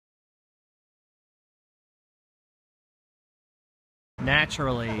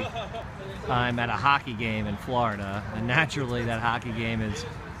naturally, I'm at a hockey game in Florida, and naturally that hockey game is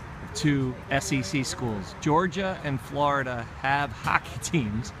two SEC schools. Georgia and Florida have hockey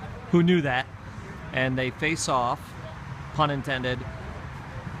teams. Who knew that? And they face off, pun intended,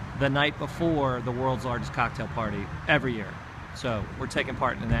 the night before the world's largest cocktail party every year. So we're taking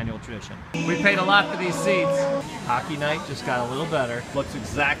part in an annual tradition. We paid a lot for these seats. Hockey night just got a little better. Looks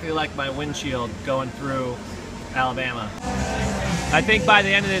exactly like my windshield going through Alabama. I think by the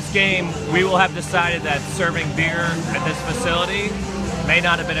end of this game, we will have decided that serving beer at this facility may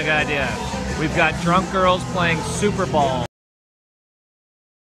not have been a good idea. We've got drunk girls playing Super Ball.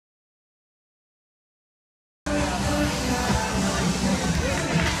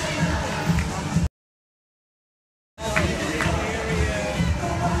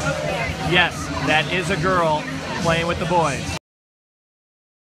 Yes, that is a girl playing with the boys.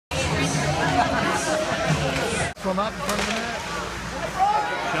 From up in front of the net.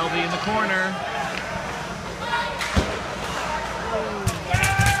 Shelby in the corner.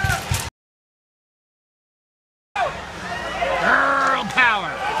 Girl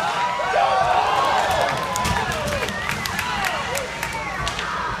power.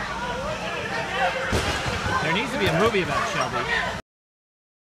 There needs to be a movie about Shelby.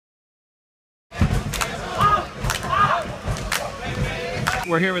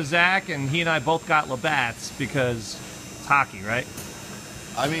 We're here with Zach, and he and I both got Labatt's because it's hockey, right?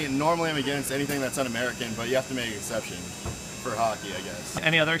 I mean, normally I'm against anything that's un-American, but you have to make an exception for hockey, I guess.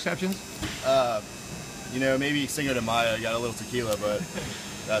 Any other exceptions? You know, maybe Cinco de Mayo got a little tequila, but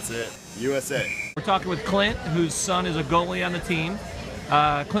that's it. USA. We're talking with Clint, whose son is a goalie on the team.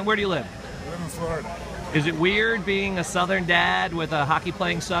 Clint, where do you live? I live in Florida. Is it weird being a Southern dad with a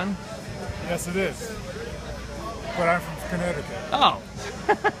hockey-playing son? Yes, it is. But I'm from Connecticut. Oh.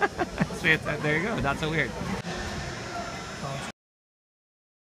 There you go. Not so weird.